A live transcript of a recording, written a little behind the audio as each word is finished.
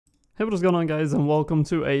Hey, what is going on, guys, and welcome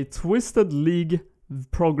to a Twisted League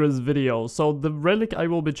progress video. So the relic I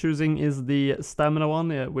will be choosing is the stamina one,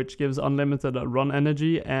 which gives unlimited run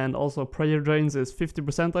energy, and also prayer drains is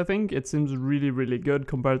 50%, I think. It seems really good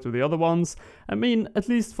compared to the other ones. I mean, at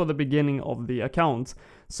least for the beginning of the account.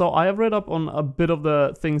 So I have read up on a bit of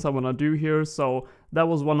the things I want to do here, so that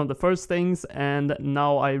was one of the first things, and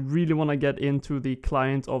now I really want to get into the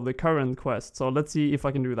client of the current quest. So let's see if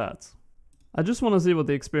I can do that. I just want to see what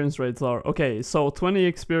the experience rates are. Okay, so 20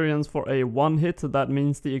 experience for a one hit, that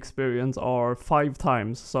means the experience are 5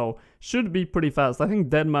 times, so should be pretty fast. I think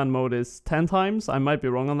Deadman mode is 10 times, I might be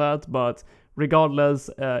wrong on that, but regardless,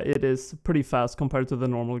 it is pretty fast compared to the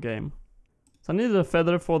normal game. So I needed a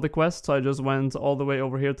feather for the quest, so I just went all the way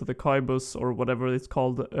over here to the Kaibus, or whatever it's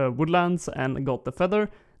called, woodlands, and got the feather.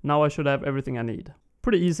 Now I should have everything I need.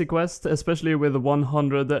 Pretty easy quest, especially with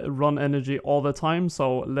 100 run energy all the time,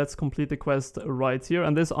 so let's complete the quest right here.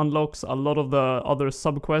 And this unlocks a lot of the other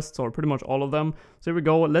sub-quests, or pretty much all of them. So here we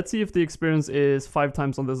go. Let's see if the experience is 5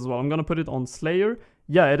 times on this as well. I'm gonna put it on Slayer.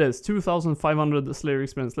 Yeah, it is. 2,500 Slayer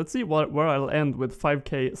experience. Let's see where I'll end with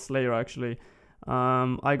 5k Slayer, actually.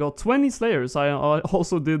 I got 20 Slayers. I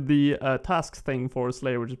also did the tasks thing for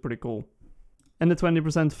Slayer, which is pretty cool. And the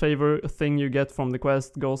 20% favor thing you get from the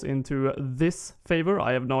quest goes into this favor.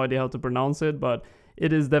 I have no idea how to pronounce it, but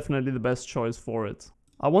it is definitely the best choice for it.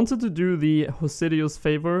 I wanted to do the Hosidius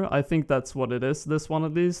favor. I think that's what it is, this one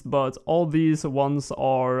at least, but all these ones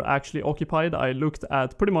are actually occupied. I looked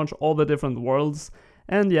at pretty much all the different worlds,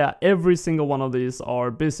 and yeah, every single one of these are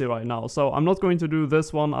busy right now. So I'm not going to do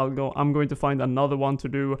this one. I'm going to find another one to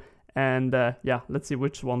do, and yeah, let's see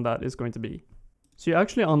which one that is going to be. So you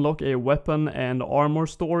actually unlock a weapon and armor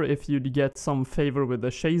store if you get some favor with the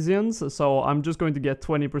Shazians. So I'm just going to get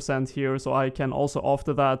 20% here, so I can also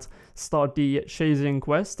after that start the Shazian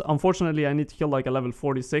quest. Unfortunately, I need to kill like a level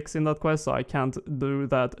 46 in that quest, so I can't do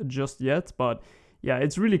that just yet. But yeah,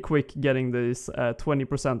 it's really quick getting this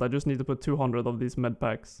 20%. I just need to put 200 of these med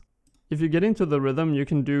packs. If you get into the rhythm, you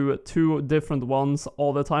can do 2 different ones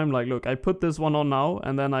all the time. Like, look, I put this one on now,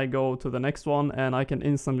 and then I go to the next one, and I can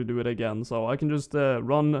instantly do it again. So I can just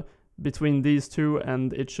run between these two,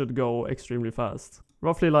 and it should go extremely fast.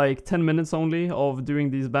 Roughly like 10 minutes only of doing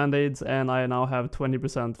these band-aids, and I now have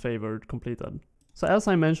 20% favored completed. So as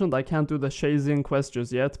I mentioned, I can't do the Shazian quest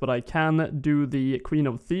just yet, but I can do the Queen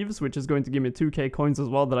of Thieves, which is going to give me 2k coins as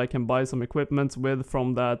well that I can buy some equipment with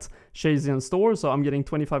from that Shazian store. So I'm getting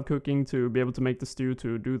 25 cooking to be able to make the stew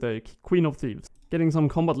to do the Queen of Thieves. Getting some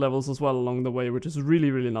combat levels as well along the way, which is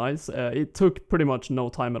really nice. It took pretty much no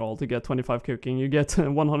time at all to get 25 cooking. You get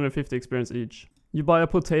 150 experience each. You buy a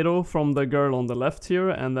potato from the girl on the left here,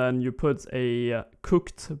 and then you put a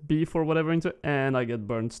cooked beef or whatever into it, and I get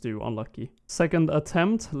burnt stew, unlucky. Second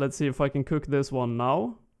attempt, let's see if I can cook this one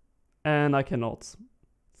now, and I cannot.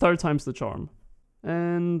 Third time's the charm.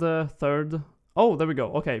 And third, oh, there we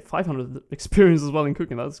go, okay, 500 experience as well in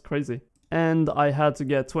cooking, that's crazy. And I had to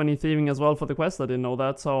get 20 thieving as well for the quest, I didn't know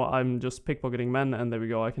that, so I'm just pickpocketing men, and there we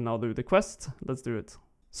go, I can now do the quest, let's do it.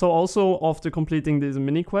 So also, after completing these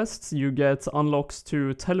mini quests, you get unlocks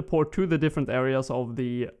to teleport to the different areas of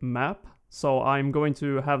the map. So I'm going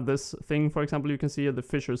to have this thing, for example, you can see the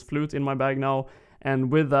Fisher's Flute in my bag now, and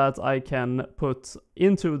with that I can put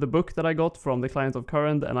into the book that I got from the Client of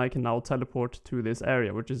Current, and I can now teleport to this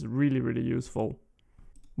area, which is really useful.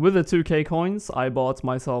 With the 2k coins, I bought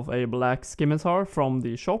myself a black scimitar from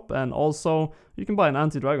the shop, and also you can buy an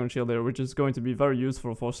anti-dragon shield there, which is going to be very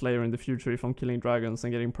useful for Slayer in the future if I'm killing dragons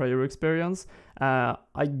and getting prayer experience. I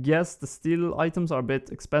guess the steel items are a bit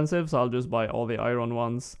expensive, so I'll just buy all the iron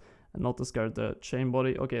ones and not discard the chain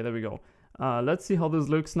body. Okay, there we go. Let's see how this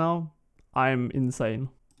looks now. I'm insane.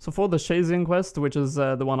 So for the Shazian quest, which is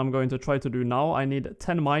the one I'm going to try to do now, I need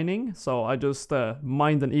 10 mining, so I just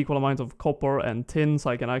mined an equal amount of copper and tin, so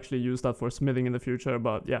I can actually use that for smithing in the future,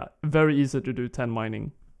 but yeah, very easy to do 10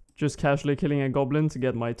 mining. Just casually killing a goblin to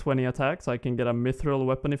get my 20 attacks, I can get a mithril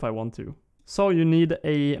weapon if I want to. So you need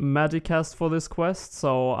a magic cast for this quest,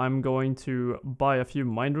 so I'm going to buy a few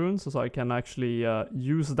mind runes, so I can actually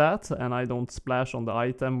use that, and I don't splash on the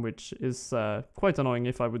item, which is quite annoying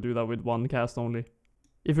if I would do that with one cast only.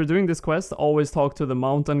 If you're doing this quest, always talk to the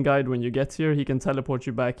mountain guide when you get here, he can teleport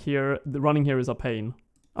you back here, the running here is a pain.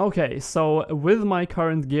 Okay, so with my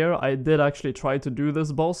current gear, I did actually try to do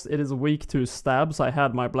this boss. It is weak to stab, so I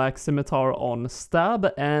had my black scimitar on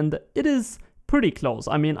stab, and it is pretty close.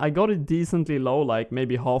 I mean, I got it decently low, like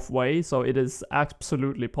maybe halfway, so it is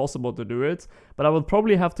absolutely possible to do it. But I would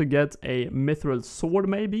probably have to get a mithril sword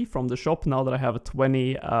maybe from the shop now that I have a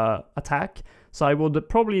 20 attack. So I would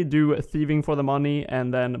probably do thieving for the money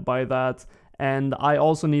and then buy that and I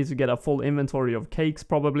also need to get a full inventory of cakes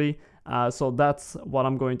probably, so that's what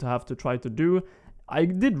I'm going to have to try to do. I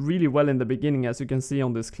did really well in the beginning, as you can see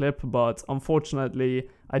on this clip, but unfortunately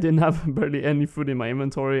I didn't have barely any food in my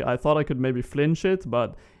inventory. I thought I could maybe flinch it,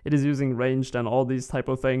 but it is using ranged and all these type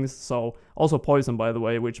of things, so also poison by the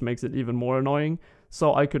way, which makes it even more annoying.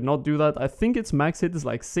 So I could not do that. I think its max hit is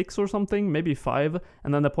like 6 or something, maybe 5,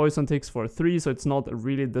 and then the poison ticks for 3, so it's not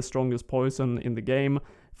really the strongest poison in the game,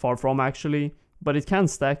 far from actually. But it can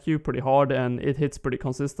stack you pretty hard, and it hits pretty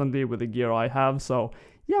consistently with the gear I have, so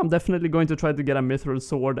yeah, I'm definitely going to try to get a mithril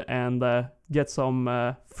sword and get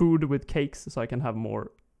some food with cakes so I can have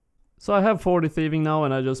more. So I have 40 thieving now,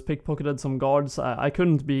 and I just pickpocketed some guards. I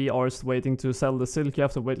couldn't be arsed waiting to sell the silk. You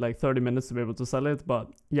have to wait like 30 minutes to be able to sell it, but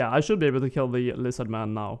yeah, I should be able to kill the lizard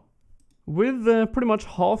man now. With pretty much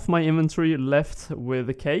half my inventory left with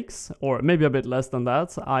the cakes, or maybe a bit less than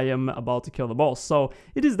that, I am about to kill the boss. So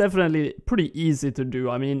it is definitely pretty easy to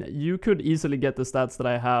do. I mean, you could easily get the stats that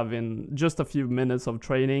I have in just a few minutes of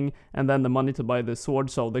training, and then the money to buy the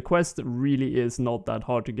sword. So the quest really is not that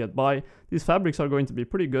hard to get by. These fabrics are going to be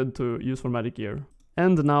pretty good to use for magic gear.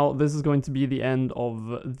 And now this is going to be the end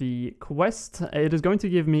of the quest. It is going to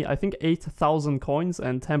give me, I think, 8,000 coins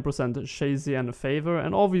and 10% Shazian favor,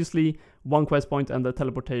 and obviously 1 quest point and the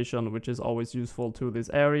teleportation, which is always useful to this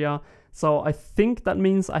area. So I think that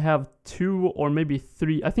means I have 2 or maybe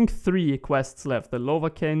 3, I think 3 quests left. The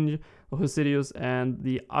Lovakeng, the Husidius, and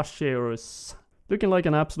the OSRS. Looking like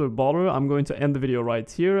an absolute baller, I'm going to end the video right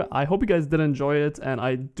here. I hope you guys did enjoy it, and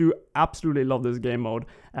I do absolutely love this game mode.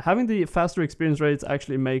 Having the faster experience rates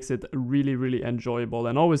actually makes it really enjoyable,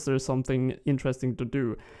 and always there's something interesting to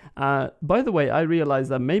do. By the way, I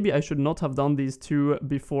realized that maybe I should not have done these 2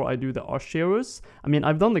 before I do the OSRS. I mean,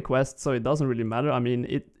 I've done the quest, so it doesn't really matter. I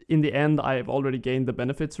mean, in the end, I've already gained the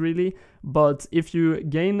benefits really, but if you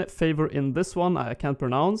gain favor in this one, I can't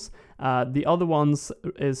pronounce, the other ones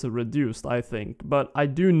is reduced, I think, but I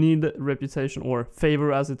do need reputation, or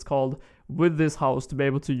favor as it's called, with this house to be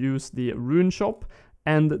able to use the rune shop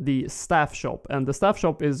and the staff shop. And the staff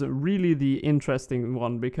shop is really the interesting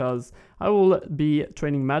one, because I will be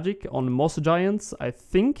training magic on moss giants. I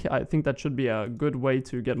think that should be a good way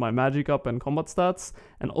to get my magic up and combat stats,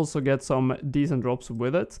 and also get some decent drops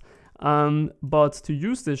with it. But to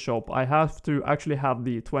use this shop, I have to actually have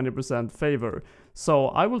the 20% favor. So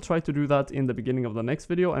I will try to do that in the beginning of the next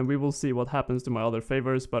video, and we will see what happens to my other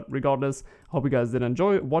favors. But regardless, hope you guys did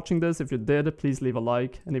enjoy watching this. If you did, please leave a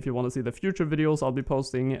like. And if you want to see the future videos I'll be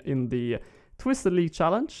posting in the Twisted League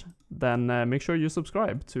challenge, then make sure you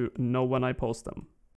subscribe to know when I post them.